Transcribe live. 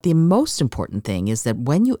The most important thing is that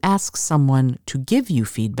when you ask someone to give you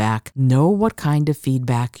feedback, know what kind of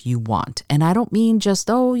feedback you want. And I don't mean just,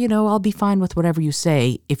 I'll be fine with whatever you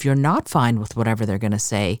say. If you're not fine with whatever they're going to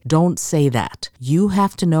say, don't say that. You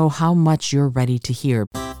have to know how much you're ready to hear.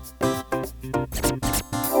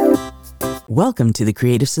 Welcome to the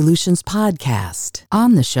Creative Solutions Podcast.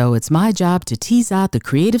 On the show, it's my job to tease out the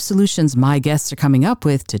creative solutions my guests are coming up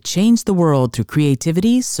with to change the world through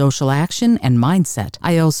creativity, social action, and mindset.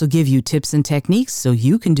 I also give you tips and techniques so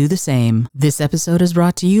you can do the same. This episode is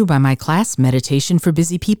brought to you by my class, Meditation for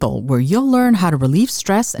Busy People, where you'll learn how to relieve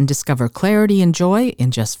stress and discover clarity and joy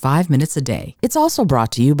in just 5 minutes a day. It's also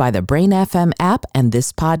brought to you by the Brain FM app and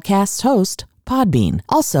this podcast's host, Podbean.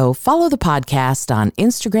 Also, follow the podcast on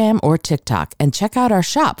Instagram or TikTok and check out our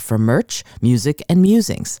shop for merch, music, and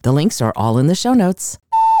musings. The links are all in the show notes.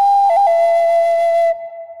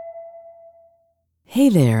 Hey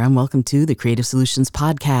there, and welcome to the Creative Solutions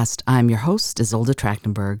Podcast. I'm your host, Isolde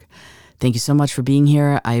Trachtenberg. Thank you so much for being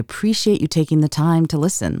here. I appreciate you taking the time to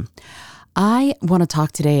listen. I want to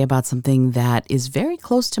talk today about something that is very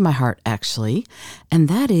close to my heart, actually, and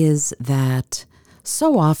that is that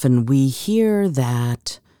so often we hear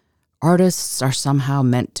that artists are somehow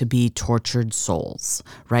meant to be tortured souls,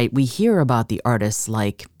 right? We hear about the artists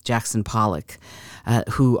like Jackson Pollock,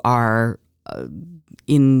 who are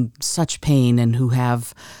in such pain and who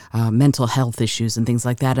have mental health issues and things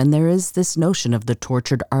like that. And there is this notion of the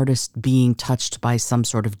tortured artist being touched by some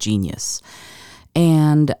sort of genius.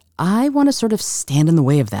 And I want to sort of stand in the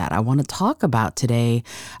way of that. I want to talk about today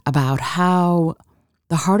about how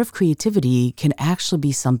the heart of creativity can actually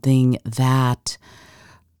be something that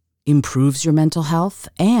improves your mental health,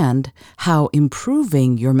 and how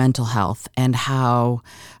improving your mental health and how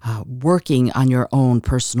working on your own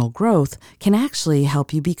personal growth can actually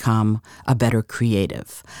help you become a better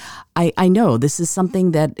creative. I know this is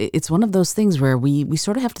something that it's one of those things where we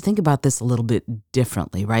sort of have to think about this a little bit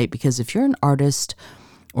differently, right? Because if you're an artist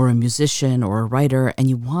or a musician or a writer and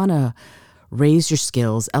you want to raise your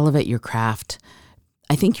skills, elevate your craft,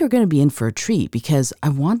 I think you're going to be in for a treat, because I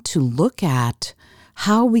want to look at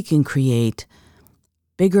how we can create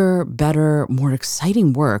bigger, better, more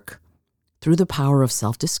exciting work through the power of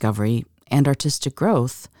self-discovery and artistic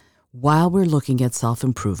growth while we're looking at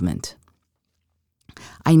self-improvement.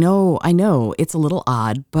 I know, it's a little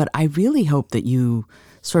odd, but I really hope that you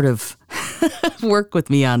sort of work with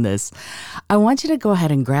me on this. I want you to go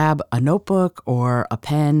ahead and grab a notebook or a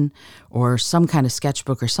pen or some kind of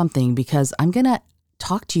sketchbook or something, because I'm going to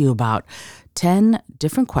talk to you about 10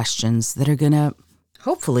 different questions that are going to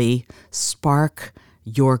hopefully spark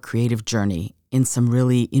your creative journey in some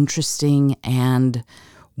really interesting and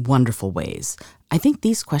wonderful ways. I think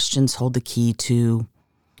these questions hold the key to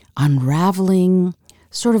unraveling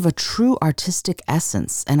sort of a true artistic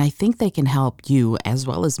essence, and I think they can help you, as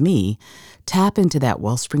well as me, tap into that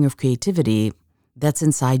wellspring of creativity that's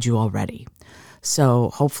inside you already. So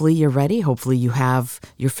hopefully you're ready. Hopefully you have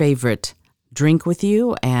your favorite drink with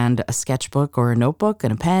you and a sketchbook or a notebook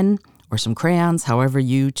and a pen or some crayons. However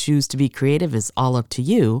you choose to be creative is all up to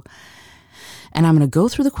you. And I'm going to go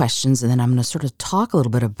through the questions, and then I'm going to sort of talk a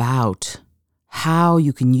little bit about how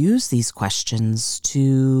you can use these questions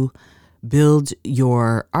to build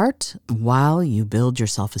your art while you build your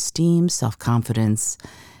self-esteem, self-confidence,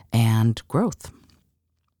 and growth.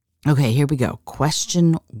 Okay, here we go.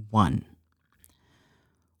 Question 1.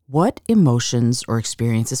 What emotions or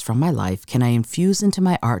experiences from my life can I infuse into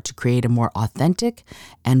my art to create a more authentic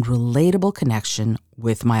and relatable connection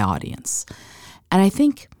with my audience? And I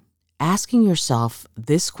think asking yourself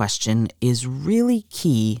this question is really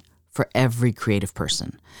key for every creative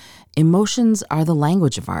person. Emotions are the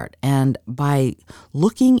language of art, and by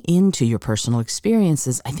looking into your personal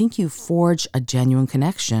experiences, I think you forge a genuine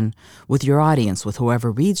connection with your audience, with whoever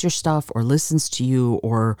reads your stuff or listens to you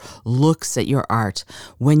or looks at your art.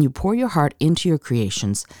 When you pour your heart into your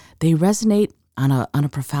creations, they resonate on a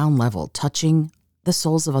profound level, touching the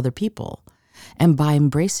souls of other people. And by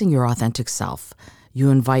embracing your authentic self, you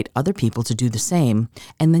invite other people to do the same,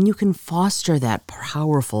 and then you can foster that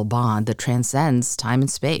powerful bond that transcends time and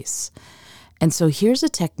space. And so here's a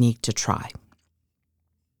technique to try.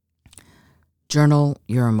 Journal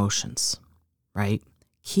your emotions, right?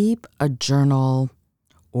 Keep a journal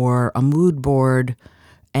or a mood board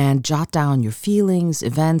and jot down your feelings,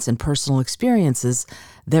 events, and personal experiences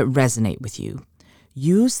that resonate with you.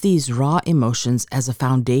 use these raw emotions as a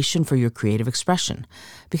foundation for your creative expression.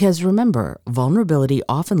 Because remember, vulnerability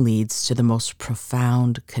often leads to the most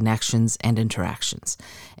profound connections and interactions.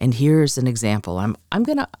 And here's an example. I'm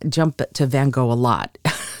going to jump to Van Gogh a lot,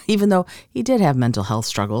 even though he did have mental health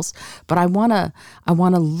struggles. But I want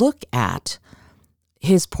to look at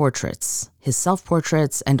his portraits, his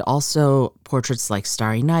self-portraits, and also portraits like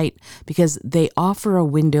Starry Night, because they offer a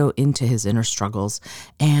window into his inner struggles,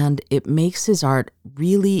 and it makes his art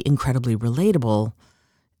really incredibly relatable,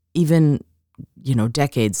 even,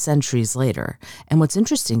 decades, centuries later. And what's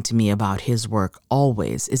interesting to me about his work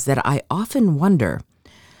always is that I often wonder,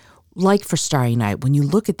 like for Starry Night, when you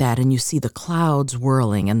look at that and you see the clouds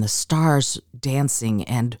whirling and the stars dancing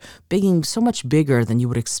and being so much bigger than you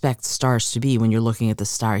would expect stars to be when you're looking at the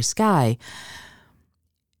starry sky,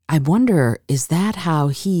 I wonder, is that how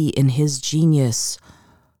he, in his genius,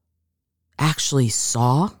 actually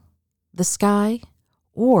saw the sky?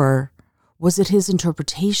 Or was it his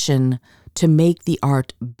interpretation to make the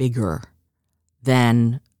art bigger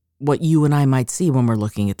than what you and I might see when we're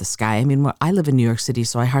looking at the sky? I mean, I live in New York City,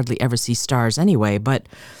 so I hardly ever see stars anyway, but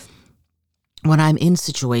when I'm in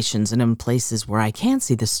situations and in places where I can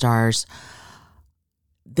see the stars,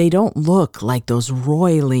 they don't look like those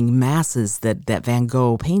roiling masses that Van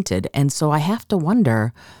Gogh painted. And so I have to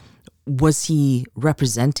wonder, was he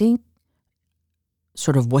representing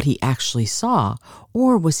sort of what he actually saw,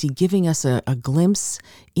 or was he giving us a glimpse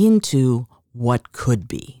into what could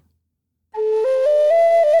be?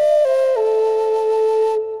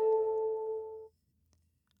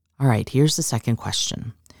 All right, here's the second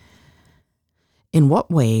question. In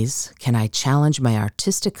what ways can I challenge my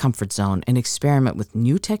artistic comfort zone and experiment with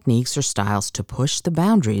new techniques or styles to push the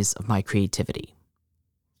boundaries of my creativity?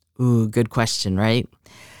 Ooh, good question, right?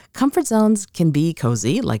 Comfort zones can be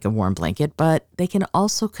cozy, like a warm blanket, but they can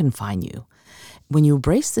also confine you. When you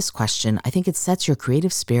embrace this question, I think it sets your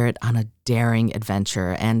creative spirit on a daring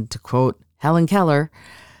adventure. And to quote Helen Keller,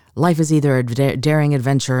 life is either a daring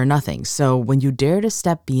adventure or nothing. So when you dare to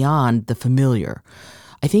step beyond the familiar,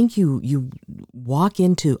 I think you walk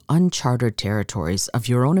into uncharted territories of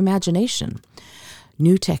your own imagination.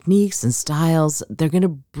 New techniques and styles, they're going to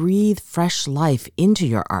breathe fresh life into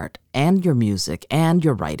your art and your music and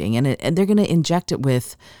your writing. And they're going to inject it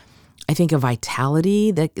with, I think, a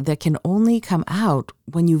vitality that can only come out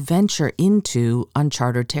when you venture into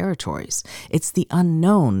uncharted territories. It's the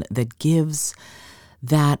unknown that gives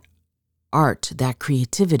that art, that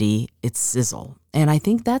creativity, its sizzle. And I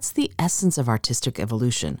think that's the essence of artistic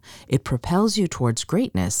evolution. It propels you towards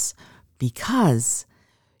greatness because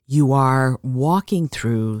you are walking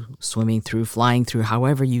through, swimming through, flying through,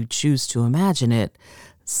 however you choose to imagine it,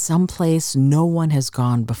 someplace no one has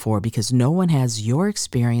gone before, because no one has your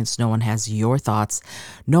experience, no one has your thoughts,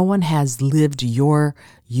 no one has lived your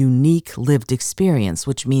unique lived experience,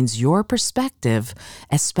 which means your perspective,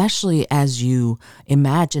 especially as you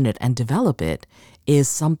imagine it and develop it, is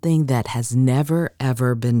something that has never,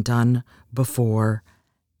 ever been done before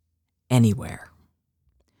anywhere.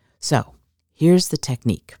 So here's the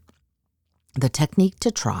technique. The technique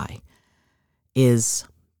to try is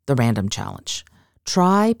the random challenge.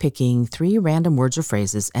 Try picking 3 random words or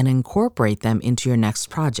phrases and incorporate them into your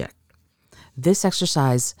next project. This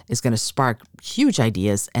exercise is going to spark huge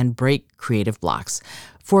ideas and break creative blocks.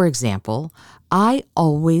 For example, I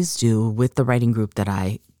always do with the writing group that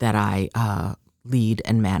I lead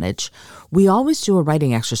and manage. We always do a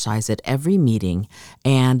writing exercise at every meeting,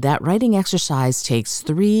 and that writing exercise takes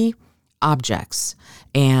 3 objects,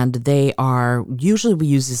 and they are, usually we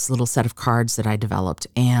use this little set of cards that I developed,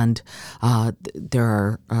 and there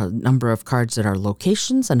are a number of cards that are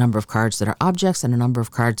locations, a number of cards that are objects, and a number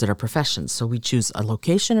of cards that are professions. So we choose a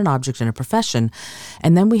location, an object, and a profession,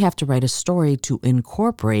 and then we have to write a story to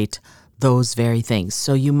incorporate those very things.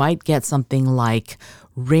 So you might get something like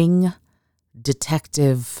ring,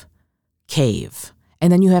 detective, cave,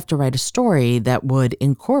 and then you have to write a story that would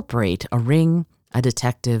incorporate a ring, a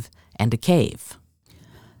detective, and a cave.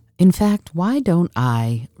 In fact, why don't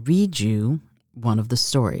I read you one of the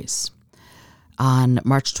stories? On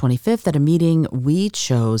March 25th at a meeting, we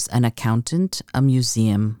chose an accountant, a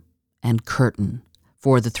museum, and curtain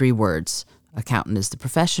for the 3 words. Accountant is the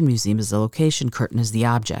profession, museum is the location, curtain is the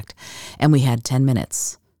object. And we had 10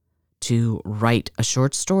 minutes to write a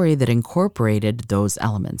short story that incorporated those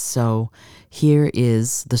elements. So here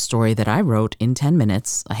is the story that I wrote in 10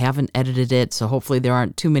 minutes. I haven't edited it, so hopefully there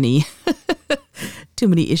aren't too many Too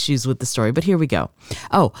many issues with the story, but here we go.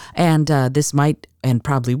 Oh, and this might and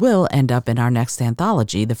probably will end up in our next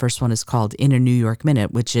anthology. The first one is called In a New York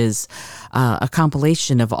Minute, which is a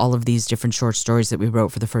compilation of all of these different short stories that we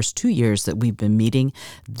wrote for the first 2 years that we've been meeting.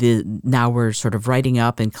 Now we're sort of writing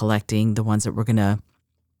up and collecting the ones that we're going to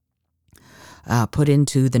put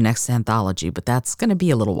into the next anthology, but that's going to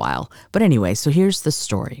be a little while. But anyway, so here's the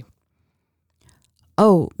story.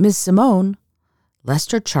 Oh, Miss Simone.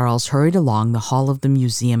 Lester Charles hurried along the hall of the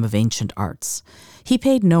Museum of Ancient Arts. He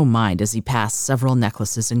paid no mind as he passed several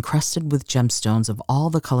necklaces encrusted with gemstones of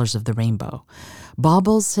all the colors of the rainbow.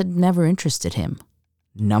 Baubles had never interested him.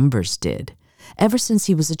 Numbers did, ever since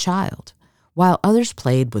he was a child. While others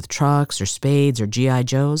played with trucks or spades or G.I.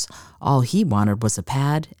 Joes, all he wanted was a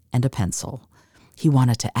pad and a pencil. He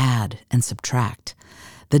wanted to add and subtract.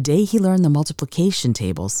 The day he learned the multiplication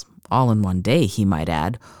tables, all in one day, he might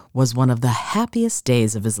add, was one of the happiest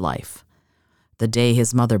days of his life. The day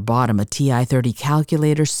his mother bought him a TI-30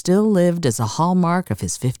 calculator still lived as a hallmark of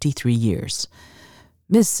his 53 years.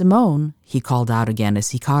 Miss Simone, he called out again as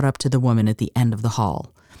he caught up to the woman at the end of the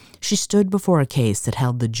hall. She stood before a case that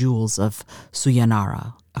held the jewels of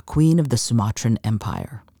Suyanara, a queen of the Sumatran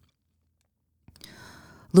Empire.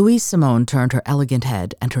 Louise Simone turned her elegant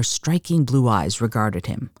head, and her striking blue eyes regarded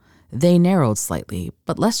him. They narrowed slightly,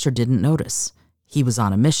 but Lester didn't notice. He was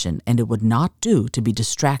on a mission, and it would not do to be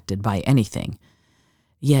distracted by anything.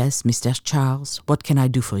 Yes, Mr. Charles, what can I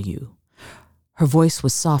do for you? Her voice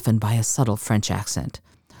was softened by a subtle French accent.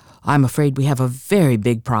 I'm afraid we have a very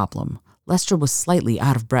big problem. Lester was slightly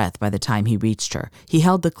out of breath by the time he reached her. He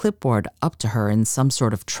held the clipboard up to her in some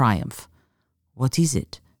sort of triumph. What is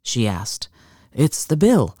it? She asked. It's the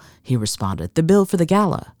bill, he responded. The bill for the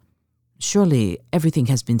gala. Surely everything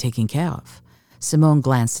has been taken care of. Simone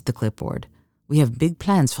glanced at the clipboard. We have big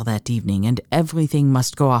plans for that evening, and everything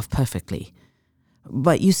must go off perfectly.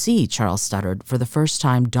 But you see, Charles stuttered, for the first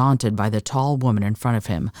time daunted by the tall woman in front of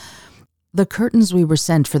him, the curtains we were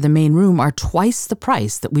sent for the main room are twice the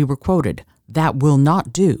price that we were quoted. That will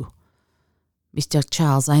not do. Mr.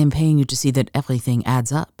 Charles, I am paying you to see that everything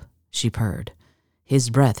adds up, she purred. His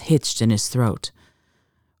breath hitched in his throat.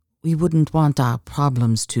 We wouldn't want our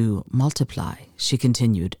problems to multiply, she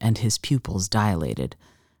continued, and his pupils dilated.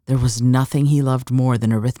 There was nothing he loved more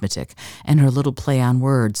than arithmetic, and her little play on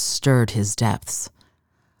words stirred his depths.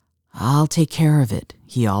 I'll take care of it,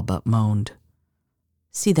 he all but moaned.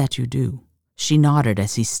 See that you do. She nodded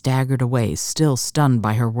as he staggered away, still stunned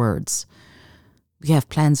by her words. We have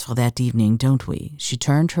plans for that evening, don't we? She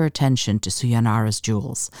turned her attention to Suyanara's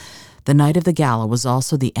jewels. The night of the gala was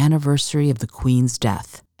also the anniversary of the Queen's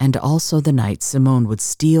death, and also the night Simone would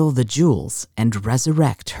steal the jewels and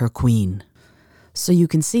resurrect her queen. So you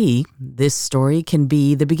can see this story can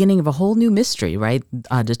be the beginning of a whole new mystery, right?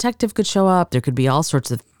 A detective could show up. There could be all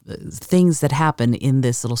sorts of things that happen in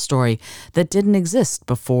this little story that didn't exist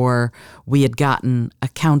before we had gotten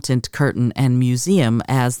accountant, curtain, and museum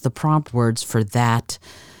as the prompt words for that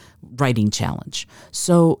writing challenge.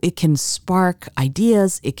 So it can spark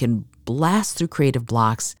ideas. It can blast through creative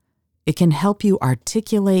blocks. It can help you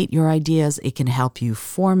articulate your ideas. It can help you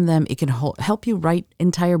form them. It can help you write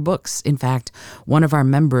entire books. In fact, one of our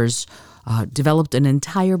members developed an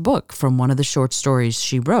entire book from one of the short stories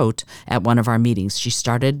she wrote at one of our meetings. She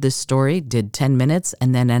started this story, did 10 minutes,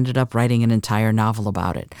 and then ended up writing an entire novel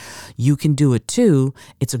about it. You can do it too.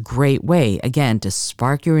 It's a great way, again, to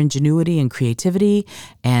spark your ingenuity and creativity,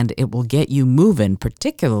 and it will get you moving,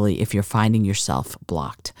 particularly if you're finding yourself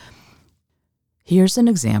blocked. Here's an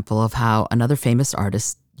example of how another famous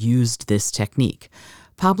artist used this technique.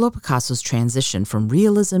 Pablo Picasso's transition from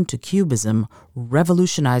realism to cubism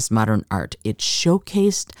revolutionized modern art. It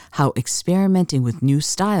showcased how experimenting with new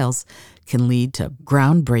styles can lead to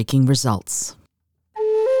groundbreaking results.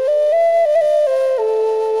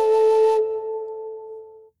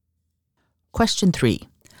 Question 3.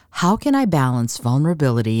 How can I balance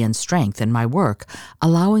vulnerability and strength in my work,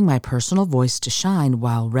 allowing my personal voice to shine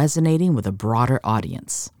while resonating with a broader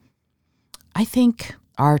audience? I think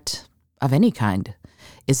art of any kind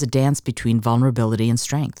is a dance between vulnerability and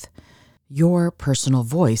strength. Your personal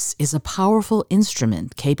voice is a powerful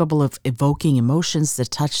instrument capable of evoking emotions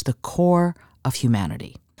that touch the core of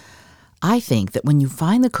humanity. I think that when you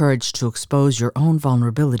find the courage to expose your own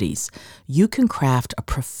vulnerabilities, you can craft a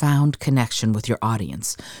profound connection with your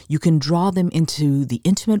audience. You can draw them into the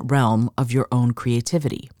intimate realm of your own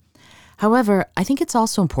creativity. However, I think it's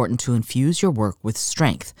also important to infuse your work with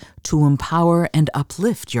strength, to empower and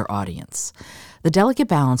uplift your audience. The delicate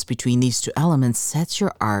balance between these two elements sets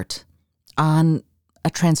your art on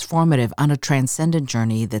a transcendent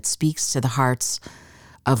journey that speaks to the hearts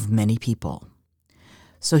of many people.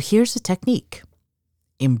 So here's a technique.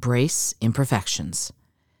 Embrace imperfections.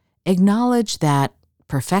 Acknowledge that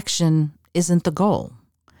perfection isn't the goal,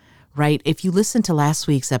 right? If you listen to last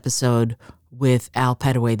week's episode with Al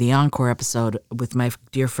Petaway, the encore episode with my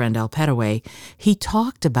dear friend Al Petaway, he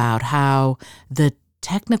talked about how the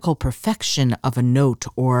technical perfection of a note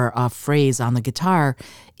or a phrase on the guitar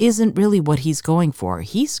isn't really what he's going for.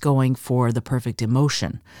 He's going for the perfect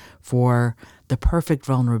emotion, for the perfect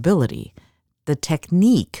vulnerability. The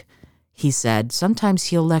technique, he said, sometimes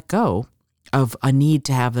he'll let go of a need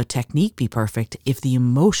to have the technique be perfect if the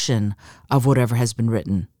emotion of whatever has been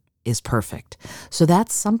written is perfect. So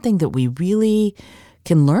that's something that we really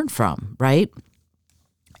can learn from, right?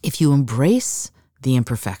 If you embrace the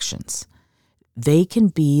imperfections, they can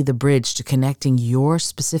be the bridge to connecting your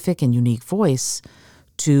specific and unique voice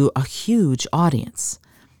to a huge audience.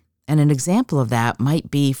 And an example of that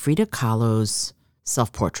might be Frida Kahlo's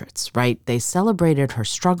self-portraits, right? They celebrated her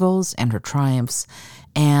struggles and her triumphs,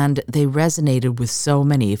 and they resonated with so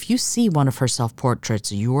many. If you see one of her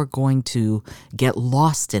self-portraits, you're going to get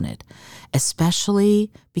lost in it, especially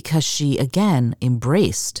because she, again,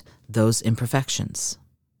 embraced those imperfections.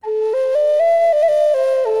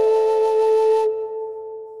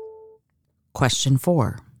 Question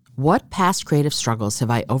 4. What past creative struggles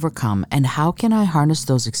have I overcome, and how can I harness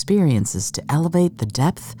those experiences to elevate the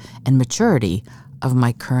depth and maturity of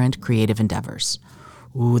my current creative endeavors?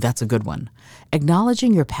 Ooh, that's a good one.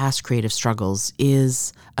 Acknowledging your past creative struggles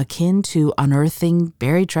is akin to unearthing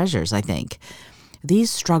buried treasures, I think.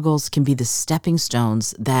 These struggles can be the stepping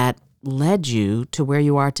stones that led you to where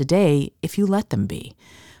you are today if you let them be.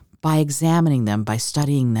 By examining them, by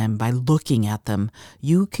studying them, by looking at them,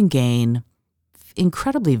 you can gain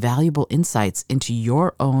incredibly valuable insights into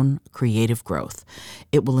your own creative growth.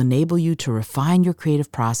 It will enable you to refine your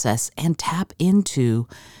creative process and tap into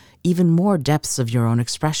even more depths of your own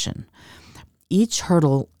expression. Each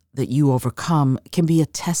hurdle that you overcome can be a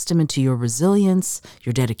testament to your resilience,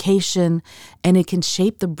 your dedication, and it can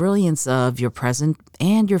shape the brilliance of your present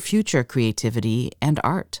and your future creativity and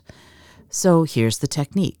art. So here's the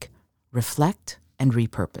technique. Reflect and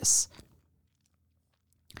repurpose.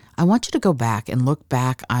 I want you to go back and look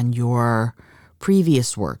back on your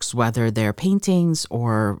previous works, whether they're paintings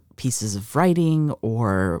or pieces of writing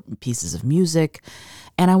or pieces of music.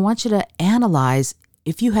 And I want you to analyze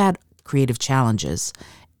if you had creative challenges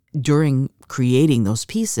during creating those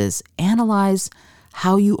pieces, analyze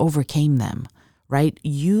how you overcame them, right?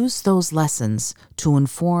 Use those lessons to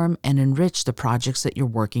inform and enrich the projects that you're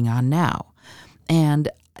working on now. And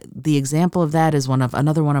the example of that is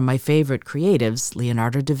another one of my favorite creatives,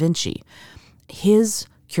 Leonardo da Vinci. His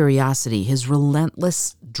curiosity, his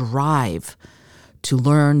relentless drive to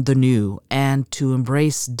learn the new and to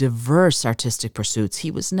embrace diverse artistic pursuits. He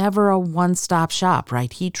was never a one-stop shop,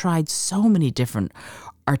 right? He tried so many different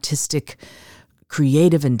artistic,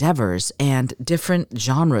 creative endeavors and different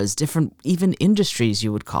genres, different even industries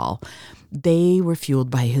you would call. They were fueled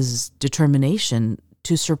by his determination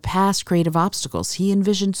to surpass creative obstacles. He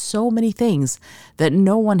envisioned so many things that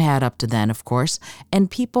no one had up to then, of course, and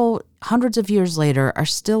people hundreds of years later are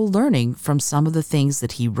still learning from some of the things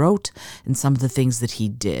that he wrote and some of the things that he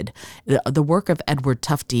did. The work of Edward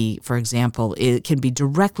Tufte, for example, it can be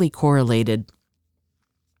directly correlated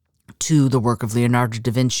to the work of Leonardo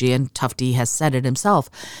da Vinci, and Tufte has said it himself,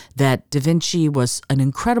 that da Vinci was an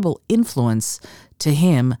incredible influence to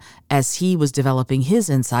him as he was developing his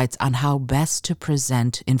insights on how best to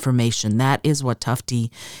present information. That is what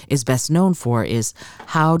Tufte is best known for, is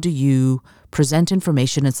how do you present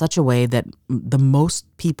information in such a way that the most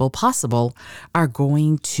people possible are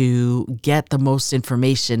going to get the most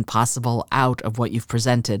information possible out of what you've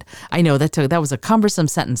presented. I know that was a cumbersome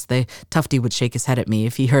sentence. Tufte would shake his head at me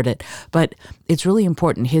if he heard it, but it's really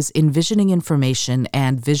important. His Envisioning Information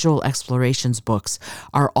and Visual Explorations books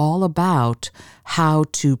are all about how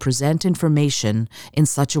to present information in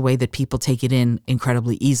such a way that people take it in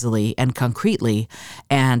incredibly easily and concretely.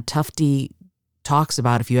 And Tufte talks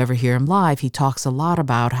about, if you ever hear him live, he talks a lot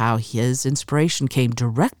about how his inspiration came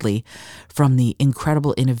directly from the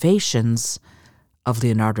incredible innovations of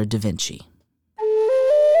Leonardo da Vinci.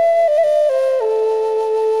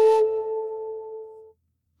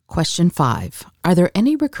 Question 5. Are there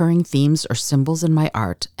any recurring themes or symbols in my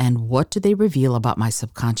art, and what do they reveal about my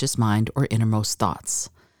subconscious mind or innermost thoughts?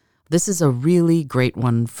 This is a really great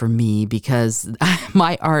one for me because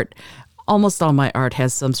almost all my art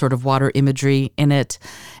has some sort of water imagery in it.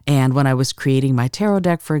 And when I was creating my tarot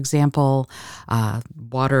deck, for example,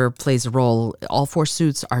 water plays a role. All 4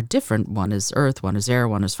 suits are different. One is earth, one is air,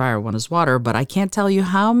 one is fire, one is water. But I can't tell you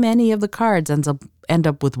how many of the cards ends up end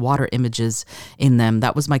up with water images in them.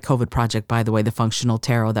 That was my COVID project, by the way, the functional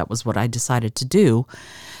tarot. That was what I decided to do.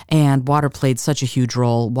 And water played such a huge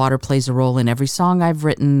role. Water plays a role in every song I've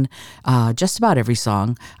written, just about every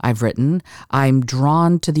song I've written. I'm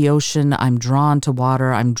drawn to the ocean. I'm drawn to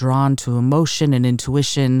water. I'm drawn to emotion and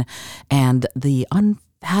intuition and the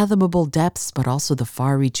unfathomable depths, but also the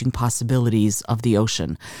far-reaching possibilities of the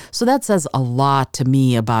ocean. So that says a lot to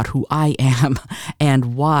me about who I am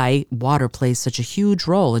and why water plays such a huge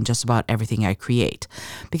role in just about everything I create.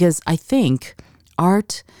 Because I think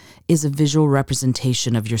art is a visual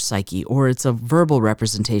representation of your psyche, or it's a verbal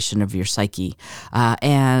representation of your psyche,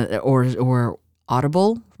 or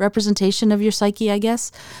audible representation of your psyche, I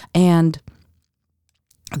guess. And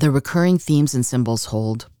the recurring themes and symbols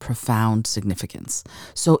hold profound significance.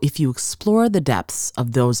 So if you explore the depths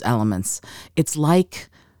of those elements, it's like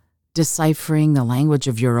deciphering the language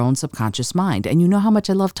of your own subconscious mind. And you know how much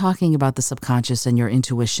I love talking about the subconscious and your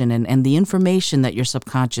intuition and the information that your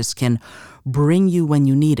subconscious can bring you when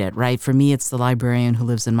you need it, right? For me, it's the librarian who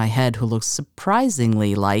lives in my head who looks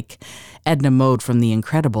surprisingly like Edna Mode from The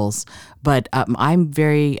Incredibles. But I'm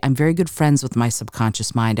very good friends with my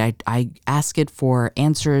subconscious mind. I ask it for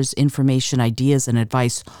answers, information, ideas, and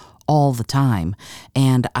advice all the time.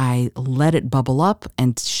 And I let it bubble up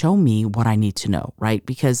and show me what I need to know, right?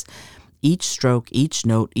 Because each stroke, each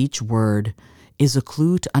note, each word is a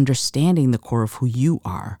clue to understanding the core of who you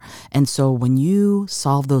are. And so when you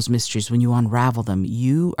solve those mysteries, when you unravel them,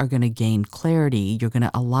 you are going to gain clarity. You're going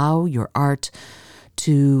to allow your art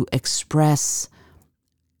to express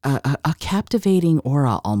a captivating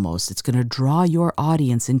aura almost. It's going to draw your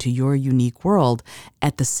audience into your unique world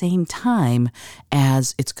at the same time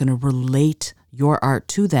as it's going to relate your art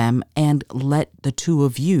to them and let the two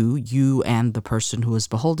of you and the person who is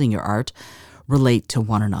beholding your art, relate to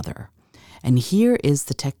one another. And here is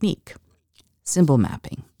the technique. Symbol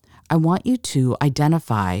mapping. I want you to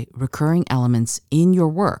identify recurring elements in your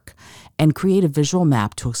work and create a visual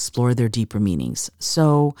map to explore their deeper meanings.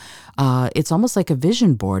 So it's almost like a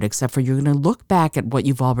vision board, except for you're going to look back at what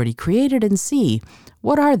you've already created and see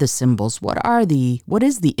what are the symbols, what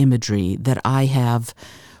is the imagery that I have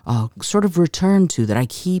sort of returned to, that I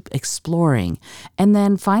keep exploring, and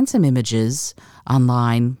then find some images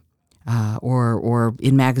online or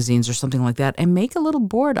in magazines or something like that, and make a little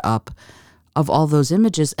board up of all those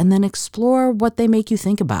images, and then explore what they make you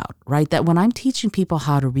think about, right? That when I'm teaching people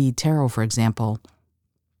how to read tarot, for example,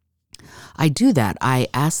 I do that. I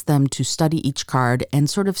ask them to study each card and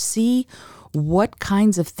sort of see what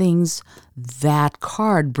kinds of things that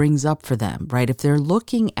card brings up for them, right? If they're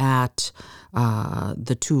looking at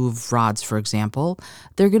the Two of Rods, for example,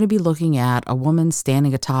 they're going to be looking at a woman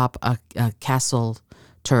standing atop a castle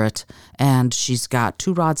turret, and she's got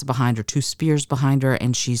two rods behind her, two spears behind her,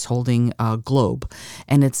 and she's holding a globe.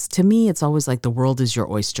 And to me, it's always like the world is your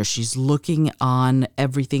oyster. She's looking on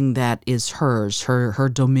everything that is hers, her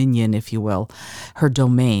dominion, if you will, her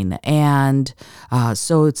domain. And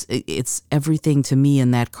so it's everything to me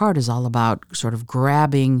in that card is all about sort of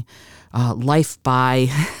grabbing life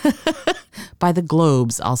by by the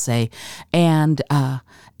globes, I'll say, and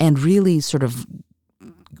really sort of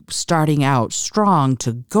starting out strong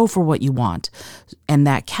to go for what you want. And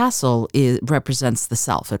that castle represents the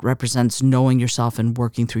self. It represents knowing yourself and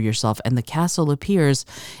working through yourself. And the castle appears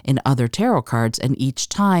in other tarot cards. And each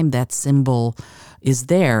time that symbol is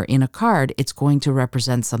there in a card, it's going to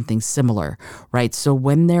represent something similar, right? So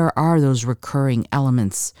when there are those recurring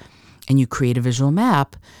elements and you create a visual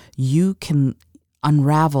map, you can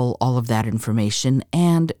unravel all of that information,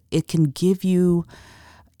 and it can give you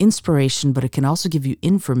inspiration, but it can also give you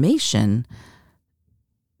information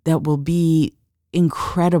that will be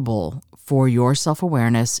incredible for your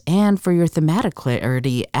self-awareness and for your thematic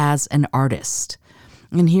clarity as an artist.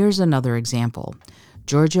 And here's another example.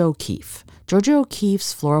 Georgia O'Keeffe. Georgia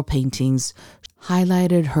O'Keeffe's floral paintings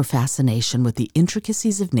highlighted her fascination with the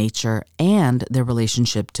intricacies of nature and their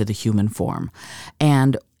relationship to the human form.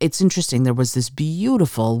 And it's interesting, there was this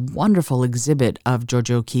beautiful, wonderful exhibit of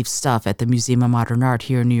Georgia O'Keeffe's stuff at the Museum of Modern Art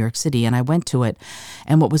here in New York City, and I went to it.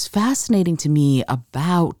 And what was fascinating to me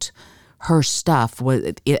about her stuff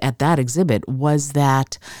at that exhibit was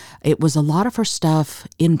that it was a lot of her stuff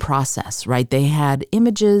in process, right? They had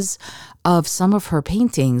images of some of her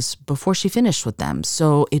paintings before she finished with them.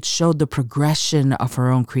 So it showed the progression of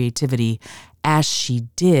her own creativity as she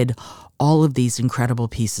did all of these incredible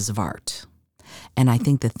pieces of art. And I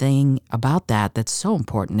think the thing about that that's so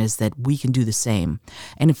important is that we can do the same.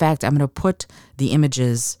 And in fact, I'm going to put the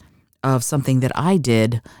images of something that I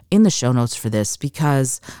did in the show notes for this,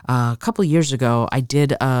 because a couple years ago I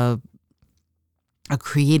did a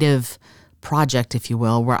creative project, if you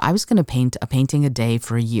will, where I was going to paint a painting a day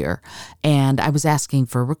for a year. And I was asking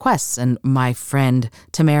for requests. And my friend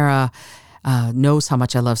Tamara knows how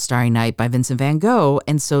much I love Starry Night by Vincent van Gogh.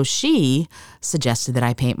 And so she suggested that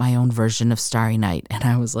I paint my own version of Starry Night. And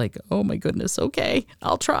I was like, oh my goodness, okay,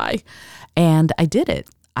 I'll try. And I did it.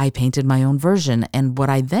 I painted my own version. And what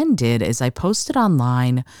I then did is I posted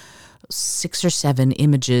online 6 or 7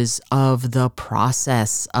 images of the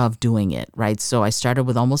process of doing it, right? So I started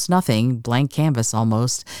with almost nothing, blank canvas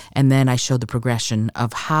almost, and then I showed the progression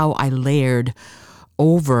of how I layered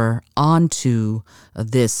over onto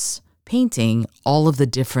this painting all of the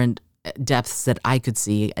different depths that I could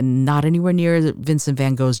see, and not anywhere near Vincent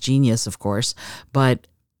van Gogh's genius, of course, but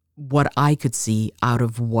what I could see out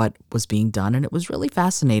of what was being done. And it was really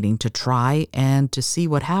fascinating to try and to see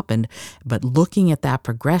what happened. But looking at that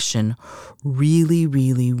progression really,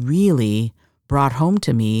 really, really brought home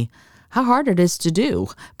to me how hard it is to do,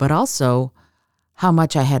 but also how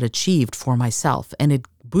much I had achieved for myself. And it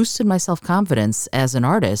boosted my self-confidence as an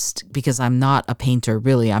artist, because I'm not a painter,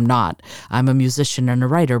 really, I'm not. I'm a musician and a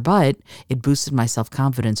writer, but it boosted my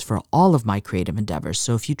self-confidence for all of my creative endeavors.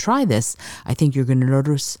 So if you try this, I think you're going to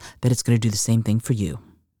notice that it's going to do the same thing for you.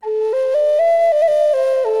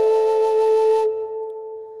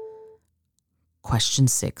 Question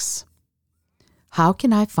 6. How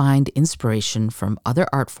can I find inspiration from other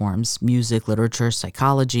art forms, music, literature,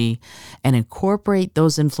 psychology, and incorporate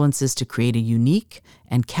those influences to create a unique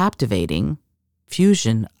and captivating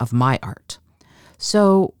fusion of my art?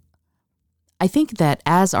 So I think that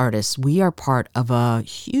as artists, we are part of a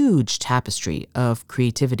huge tapestry of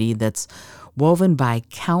creativity that's woven by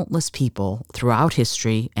countless people throughout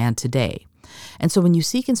history and today. And so when you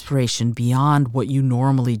seek inspiration beyond what you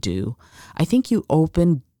normally do, I think you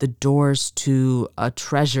open the doors to a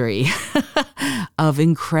treasury of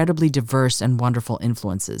incredibly diverse and wonderful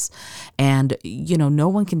influences. And, no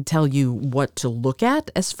one can tell you what to look at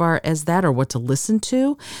as far as that or what to listen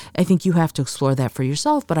to. I think you have to explore that for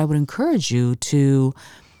yourself, but I would encourage you to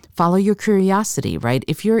follow your curiosity, right?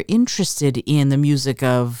 If you're interested in the music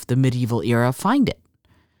of the medieval era, find it.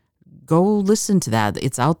 Go listen to that.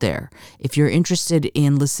 It's out there. If you're interested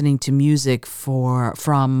in listening to music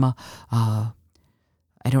from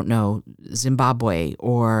Zimbabwe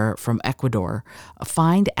or from Ecuador,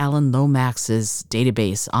 find Alan Lomax's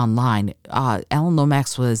database online. Alan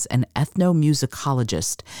Lomax was an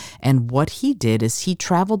ethnomusicologist, and what he did is he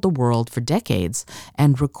traveled the world for decades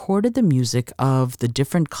and recorded the music of the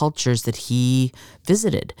different cultures that he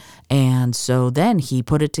visited. And so then he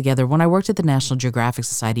put it together. When I worked at the National Geographic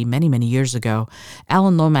Society many, many years ago,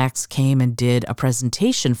 Alan Lomax came and did a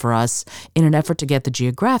presentation for us in an effort to get the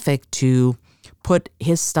Geographic to put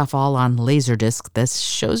his stuff all on Laserdisc. This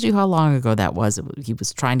shows you how long ago that was. He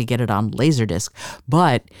was trying to get it on Laserdisc,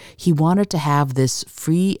 but he wanted to have this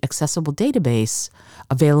free, accessible database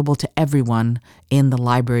available to everyone in the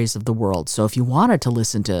libraries of the world. So if you wanted to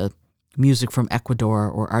listen to music from Ecuador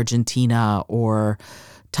or Argentina or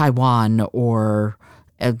Taiwan or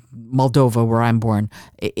Moldova, where I'm born,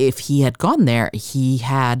 if he had gone there, he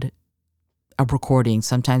had a recording,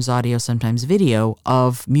 sometimes audio, sometimes video,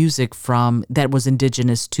 of music from that was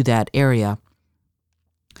indigenous to that area.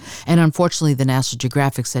 And unfortunately, the National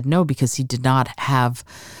Geographic said no, because he did not have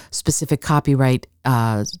specific copyright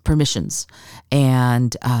permissions,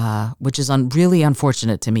 and which is really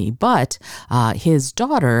unfortunate to me. But his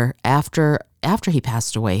daughter, after he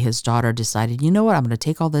passed away, his daughter decided, you know what, I'm going to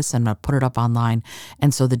take all this and I'm going to put it up online.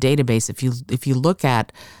 And so the database, if you look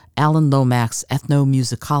at Alan Lomax,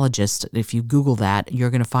 ethnomusicologist, if you Google that, you're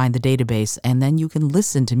going to find the database, and then you can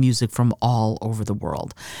listen to music from all over the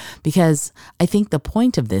world. Because I think the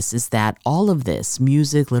point of this is that all of this,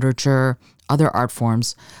 music, literature, other art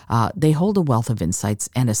forms, they hold a wealth of insights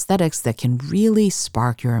and aesthetics that can really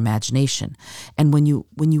spark your imagination. And when you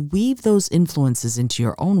weave those influences into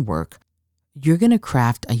your own work, you're going to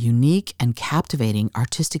craft a unique and captivating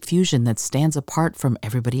artistic fusion that stands apart from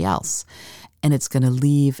everybody else. And it's going to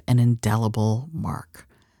leave an indelible mark.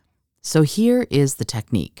 So here is the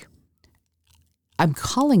technique. I'm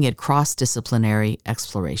calling it cross-disciplinary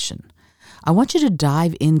exploration. I want you to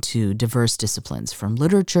dive into diverse disciplines, from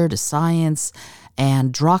literature to science,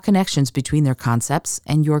 and draw connections between their concepts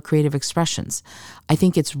and your creative expressions. I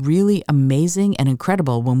think it's really amazing and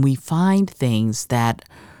incredible when we find things that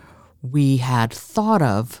we had thought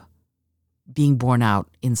of being borne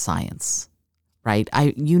out in science. Right?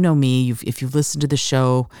 You know me, if you've listened to the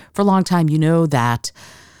show for a long time, you know that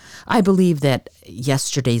I believe that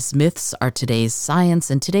yesterday's myths are today's science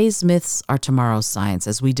and today's myths are tomorrow's science.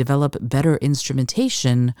 As we develop better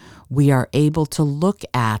instrumentation, we are able to look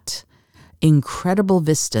at incredible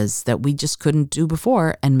vistas that we just couldn't do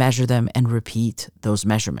before and measure them and repeat those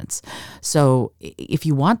measurements. So if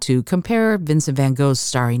you want to, compare Vincent van Gogh's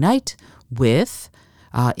Starry Night with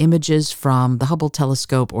images from the Hubble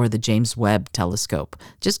telescope or the James Webb telescope.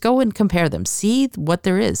 Just go and compare them. See what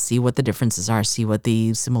there is. See what the differences are. See what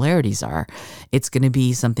the similarities are. It's going to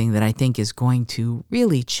be something that I think is going to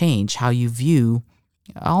really change how you view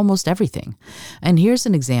almost everything. And here's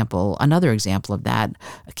another example of that,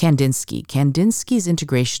 Kandinsky. Kandinsky's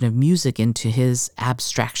integration of music into his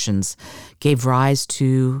abstractions gave rise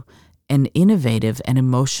to an innovative and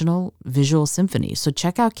emotional visual symphony. So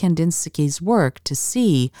check out Kandinsky's work to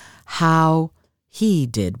see how he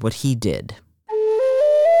did what he did.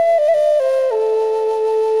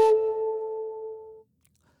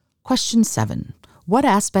 Question 7. What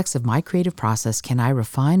aspects of my creative process can I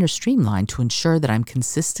refine or streamline to ensure that I'm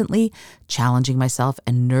consistently challenging myself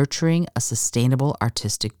and nurturing a sustainable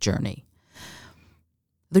artistic journey?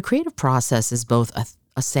 The creative process is both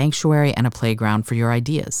a sanctuary and a playground for your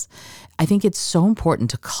ideas. I think it's so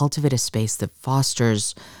important to cultivate a space that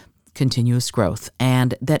fosters continuous growth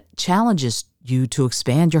and that challenges you to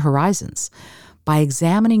expand your horizons. By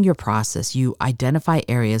examining your process, you identify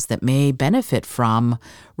areas that may benefit from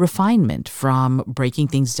refinement, from breaking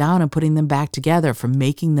things down and putting them back together, from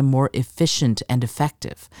making them more efficient and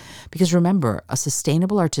effective. Because remember, a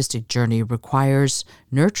sustainable artistic journey requires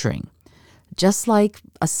nurturing. Just like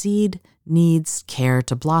a seed needs care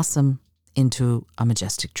to blossom into a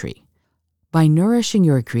majestic tree. By nourishing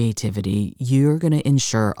your creativity, you're going to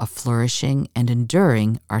ensure a flourishing and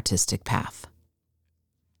enduring artistic path.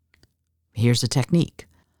 Here's a technique.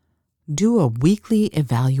 Do a weekly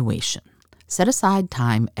evaluation. Set aside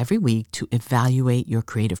time every week to evaluate your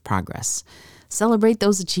creative progress. Celebrate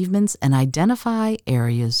those achievements and identify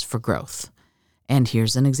areas for growth. And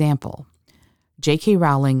here's an example. J.K.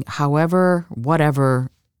 Rowling, whatever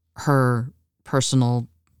her personal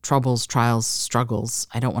troubles, trials, struggles,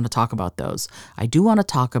 I don't want to talk about those. I do want to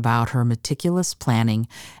talk about her meticulous planning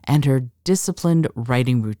and her disciplined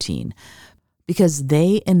writing routine, because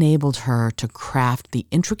they enabled her to craft the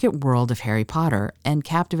intricate world of Harry Potter and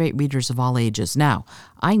captivate readers of all ages. Now,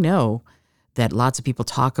 I know that lots of people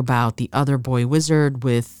talk about the other boy wizard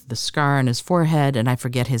with the scar on his forehead, and I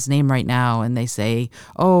forget his name right now, and they say,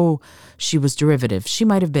 oh, she was derivative. She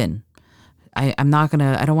might have been. I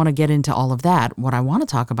don't want to get into all of that. What I want to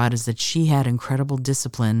talk about is that she had incredible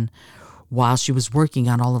discipline while she was working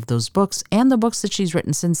on all of those books and the books that she's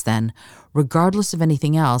written since then. Regardless of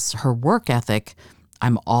anything else, her work ethic,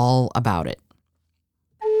 I'm all about it.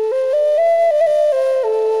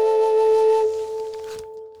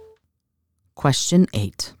 Question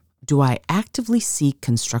 8. Do I actively seek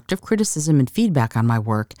constructive criticism and feedback on my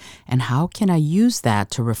work, and how can I use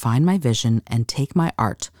that to refine my vision and take my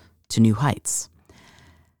art to new heights?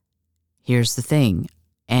 Here's the thing.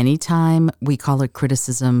 Anytime we call it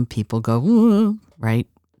criticism, people go, ooh, right?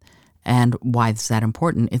 And why is that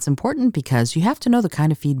important? It's important because you have to know the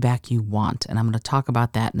kind of feedback you want, and I'm going to talk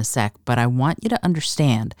about that in a sec, but I want you to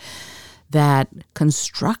understand that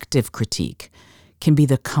constructive critique can be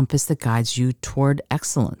the compass that guides you toward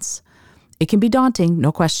excellence. It can be daunting,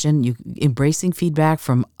 no question. Embracing feedback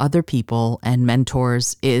from other people and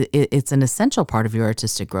mentors, it's an essential part of your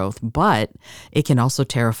artistic growth, but it can also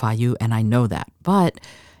terrify you, and I know that. By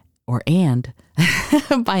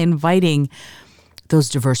inviting those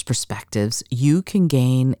diverse perspectives, you can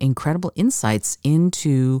gain incredible insights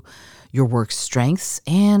into your work's strengths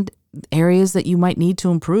and areas that you might need to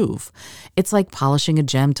improve. It's like polishing a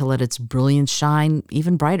gem to let its brilliance shine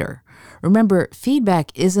even brighter. Remember,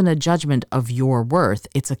 feedback isn't a judgment of your worth.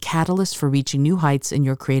 It's a catalyst for reaching new heights in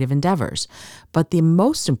your creative endeavors. But the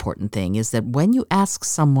most important thing is that when you ask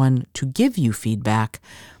someone to give you feedback,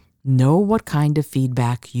 know what kind of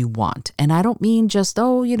feedback you want. And I don't mean just,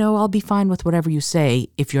 I'll be fine with whatever you say.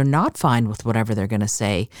 If you're not fine with whatever they're going to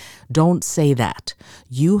say, don't say that.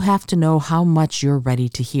 You have to know how much you're ready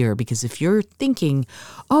to hear, because if you're thinking,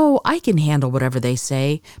 I can handle whatever they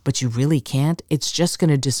say, but you really can't, it's just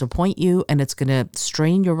going to disappoint you and it's going to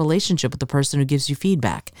strain your relationship with the person who gives you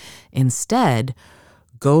feedback. Instead,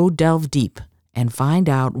 go delve deep and find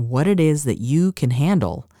out what it is that you can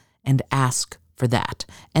handle and ask for that.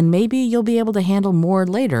 And maybe you'll be able to handle more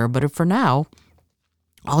later, but if for now,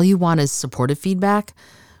 all you want is supportive feedback,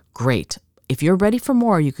 great. If you're ready for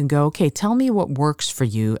more, you can go, okay, tell me what works for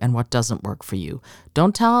you and what doesn't work for you.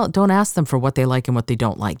 Don't ask them for what they like and what they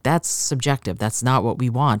don't like. That's subjective. That's not what we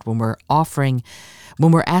want. When we're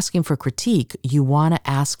asking for critique, you want to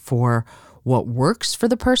ask for what works for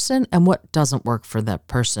the person and what doesn't work for that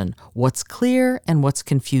person, what's clear and what's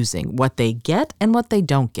confusing, what they get and what they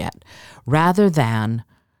don't get, rather than,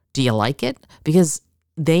 do you like it? Because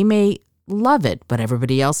they may love it, but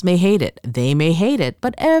everybody else may hate it. They may hate it,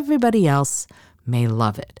 but everybody else may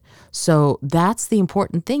love it. So that's the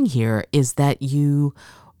important thing here, is that you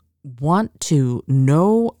want to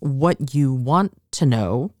know what you want to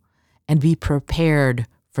know and be prepared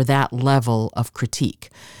for that level of critique.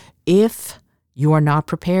 If you are not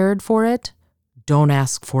prepared for it, don't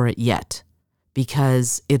ask for it yet,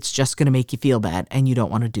 because it's just going to make you feel bad and you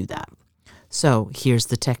don't want to do that. So here's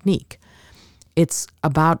the technique. It's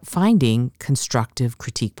about finding constructive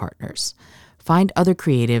critique partners. Find other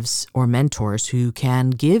creatives or mentors who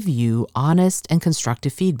can give you honest and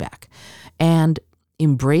constructive feedback, and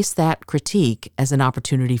embrace that critique as an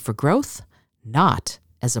opportunity for growth, not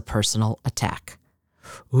as a personal attack.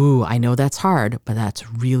 Ooh, I know that's hard, but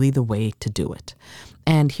that's really the way to do it.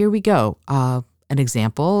 And here we go. An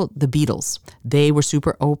example, the Beatles. They were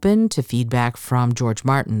super open to feedback from George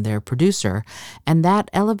Martin, their producer, and that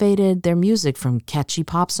elevated their music from catchy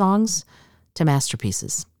pop songs to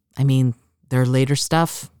masterpieces. I mean, their later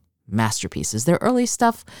stuff, masterpieces. Their early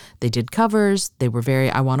stuff, they did covers. They were very,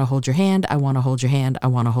 I want to hold your hand, I want to hold your hand, I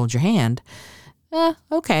want to hold your hand.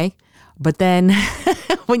 Okay. But then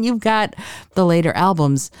when you've got the later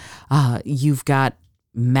albums, you've got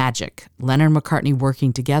magic. Lennon and McCartney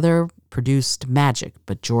working together produced magic,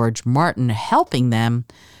 but George Martin helping them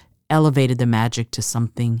elevated the magic to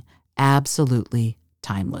something absolutely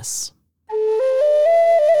timeless.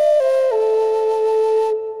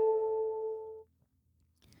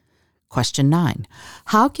 Question 9.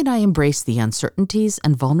 How can I embrace the uncertainties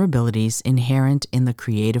and vulnerabilities inherent in the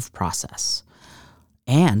creative process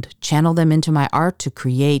and channel them into my art to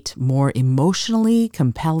create more emotionally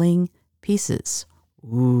compelling pieces?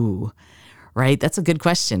 Ooh, right? That's a good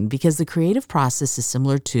question, because the creative process is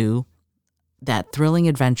similar to that thrilling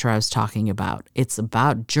adventure I was talking about. It's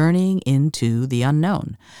about journeying into the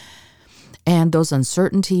unknown. And those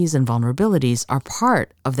uncertainties and vulnerabilities are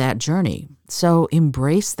part of that journey. So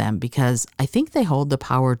embrace them, because I think they hold the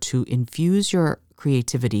power to infuse your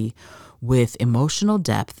creativity with emotional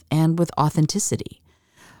depth and with authenticity.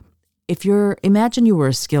 Imagine you were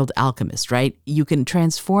a skilled alchemist, right? You can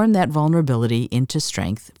transform that vulnerability into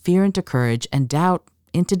strength, fear into courage, and doubt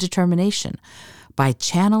into determination. By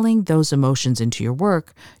channeling those emotions into your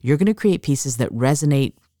work, you're going to create pieces that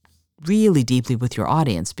resonate really deeply with your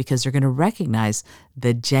audience, because they're going to recognize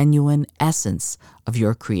the genuine essence of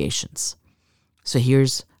your creations. So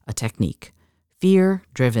here's a technique: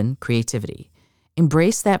 fear-driven creativity.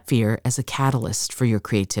 Embrace that fear as a catalyst for your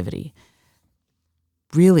creativity.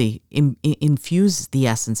 Really infuse the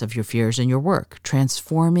essence of your fears in your work,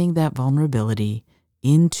 transforming that vulnerability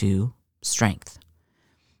into strength.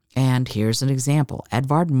 And here's an example.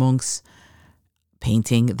 Edvard Munch's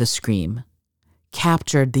painting The Scream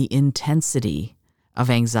captured the intensity of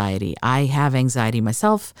anxiety. I have anxiety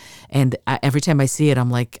myself, and every time I see it,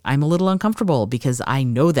 I'm like, I'm a little uncomfortable, because I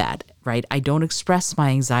know that, right? I don't express my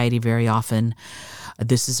anxiety very often.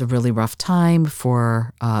 This is a really rough time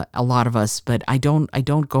for a lot of us, but I don't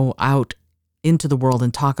go out into the world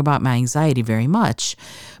and talk about my anxiety very much.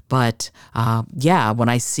 But when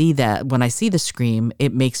I see The Scream,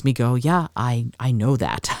 it makes me go, yeah, I know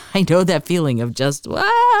that. I know that feeling of just,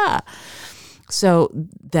 ah. So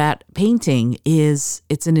that painting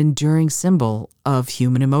it's an enduring symbol of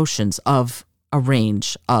human emotions, of a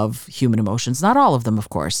range of human emotions. Not all of them, of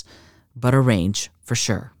course, but a range for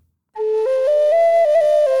sure.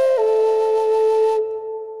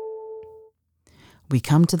 We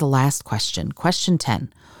come to the last question. Question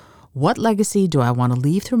 10. What legacy do I want to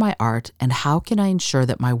leave through my art, and how can I ensure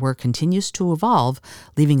that my work continues to evolve,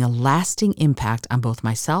 leaving a lasting impact on both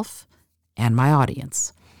myself and my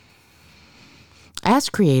audience? As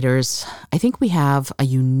creators, I think we have a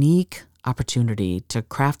unique opportunity to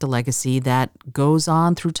craft a legacy that goes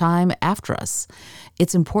on through time after us.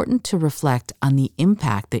 It's important to reflect on the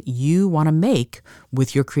impact that you want to make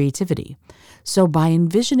with your creativity. So by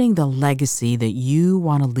envisioning the legacy that you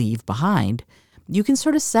want to leave behind, you can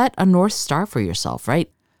sort of set a North Star for yourself,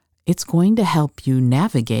 right? It's going to help you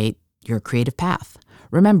navigate your creative path.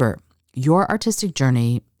 Remember, your artistic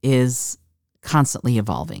journey is constantly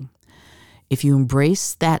evolving. If you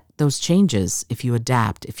embrace those changes, if you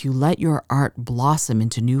adapt, if you let your art blossom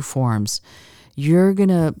into new forms, you're going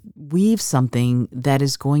to weave something that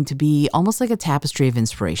is going to be almost like a tapestry of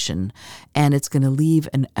inspiration, and it's going to leave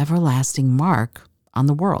an everlasting mark on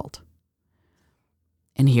the world.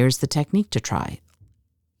 And here's the technique to try.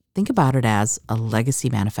 Think about it as a legacy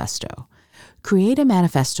manifesto. Create a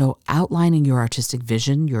manifesto outlining your artistic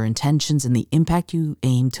vision, your intentions, and the impact you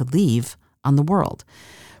aim to leave on the world.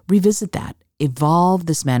 Revisit that. Evolve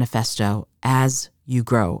this manifesto as you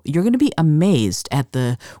grow. You're going to be amazed at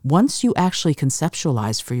once you actually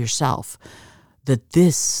conceptualize for yourself that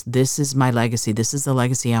this is my legacy. This is the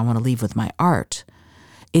legacy I want to leave with my art.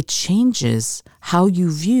 It changes how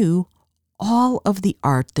you view all of the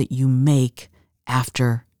art that you make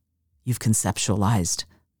after you've conceptualized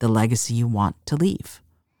the legacy you want to leave.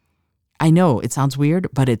 I know it sounds weird,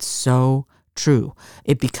 but it's so true.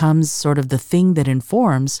 It becomes sort of the thing that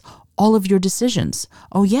informs all of your decisions.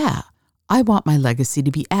 Oh yeah, I want my legacy to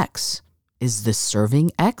be X. Is this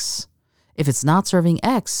serving X? If it's not serving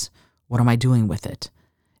X, what am I doing with it?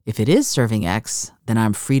 If it is serving X, then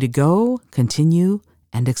I'm free to go, continue,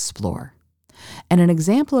 and explore. And an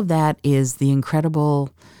example of that is the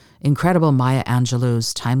incredible Maya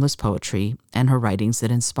Angelou's timeless poetry and her writings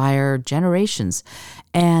that inspire generations.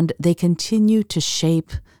 And they continue to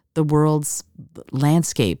shape the world's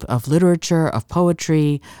landscape of literature, of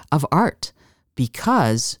poetry, of art,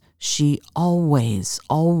 because she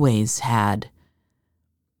always had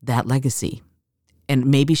that legacy. And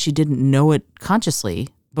maybe she didn't know it consciously,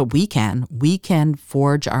 but we can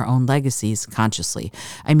forge our own legacies consciously.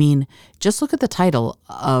 I mean, just look at the title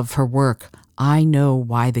of her work, I Know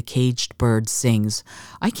Why the Caged Bird Sings.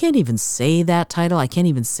 I can't even say that title. I can't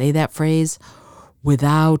even say that phrase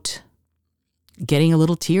without getting a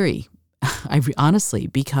little teary. Honestly,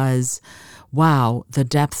 because wow, the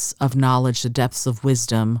depths of knowledge, the depths of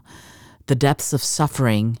wisdom, the depths of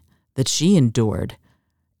suffering that she endured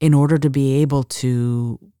in order to be able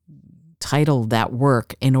to title that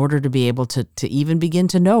work, in order to be able to even begin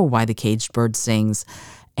to know why the caged bird sings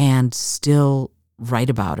and still write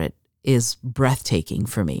about it is breathtaking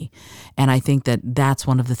for me. And I think that that's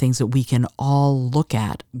one of the things that we can all look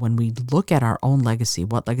at when we look at our own legacy,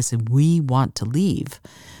 what legacy we want to leave.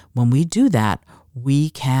 When we do that, we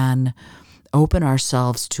can open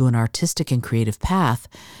ourselves to an artistic and creative path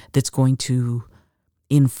that's going to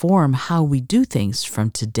inform how we do things from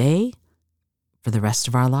today for the rest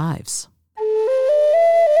of our lives.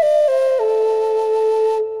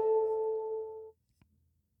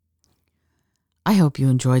 I hope you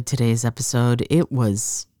enjoyed today's episode. It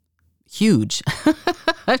was huge.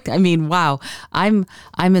 I mean, wow. I'm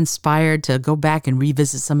inspired to go back and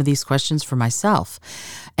revisit some of these questions for myself.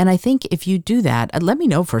 And I think if you do that, let me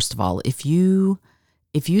know, first of all, if you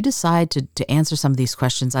decide to answer some of these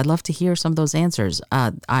questions, I'd love to hear some of those answers.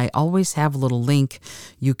 I always have a little link.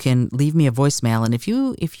 You can leave me a voicemail. And if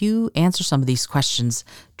you answer some of these questions,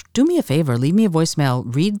 do me a favor, leave me a voicemail,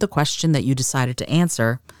 read the question that you decided to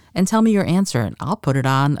answer, and tell me your answer, and I'll put it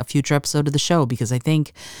on a future episode of the show, because I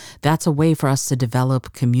think that's a way for us to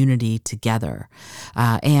develop community together.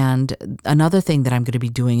 And another thing that I'm going to be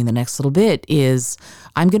doing in the next little bit is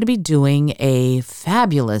I'm going to be doing a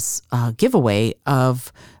fabulous giveaway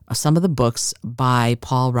of some of the books by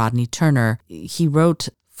Paul Rodney Turner. He wrote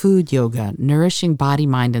Food Yoga, Nourishing Body,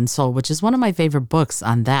 Mind, and Soul, which is one of my favorite books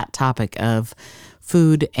on that topic of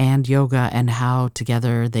food and yoga and how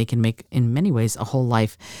together they can make, in many ways, a whole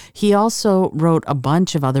life. He also wrote a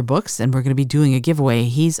bunch of other books, and we're going to be doing a giveaway.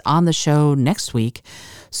 He's on the show next week.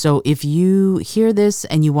 So if you hear this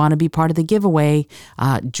and you want to be part of the giveaway,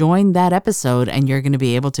 join that episode, and you're going to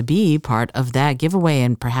be able to be part of that giveaway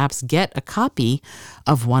and perhaps get a copy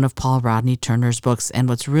of one of Paul Rodney Turner's books. And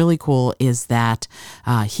what's really cool is that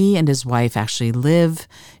he and his wife actually live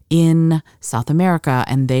in South America,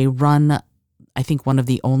 and they run, I think, one of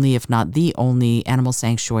the only, if not the only, animal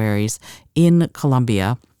sanctuaries in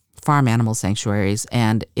Colombia, farm animal sanctuaries.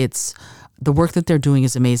 And the work that they're doing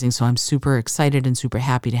is amazing. So I'm super excited and super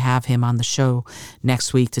happy to have him on the show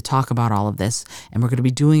next week to talk about all of this. And we're going to be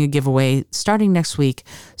doing a giveaway starting next week.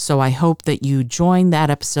 So I hope that you join that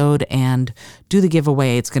episode and do the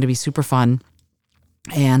giveaway. It's going to be super fun.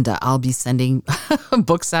 And I'll be sending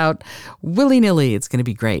books out willy-nilly. It's going to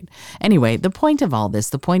be great. Anyway, the point of all this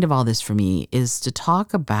for me is to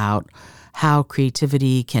talk about how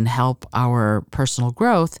creativity can help our personal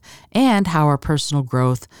growth and how our personal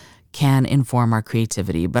growth can inform our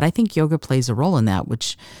creativity. But I think yoga plays a role in that,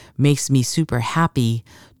 which makes me super happy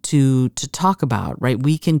to talk about, right?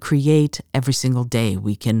 We can create every single day.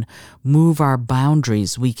 We can move our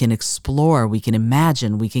boundaries. We can explore. We can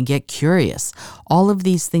imagine. We can get curious. All of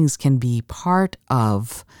these things can be part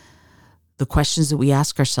of the questions that we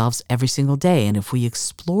ask ourselves every single day. And if we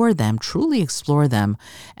explore them, truly explore them,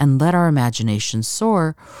 and let our imagination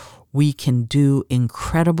soar, we can do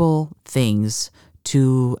incredible things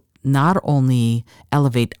to not only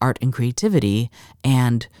elevate art and creativity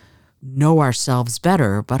and know ourselves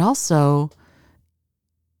better, but also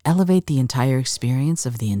elevate the entire experience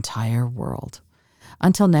of the entire world.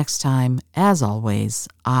 Until next time, as always,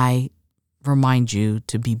 I remind you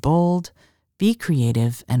to be bold, be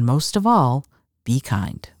creative, and most of all, be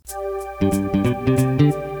kind.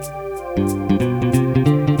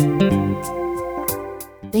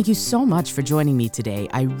 Thank you so much for joining me today.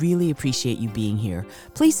 I really appreciate you being here.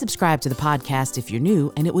 Please subscribe to the podcast if you're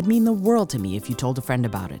new, and it would mean the world to me if you told a friend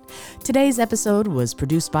about it. Today's episode was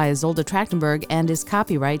produced by Isolde Trachtenberg and is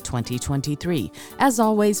copyright 2023. As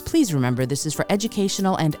always, please remember this is for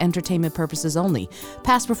educational and entertainment purposes only.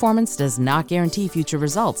 Past performance does not guarantee future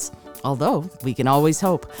results, although we can always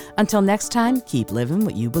hope. Until next time, keep living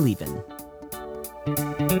what you believe in.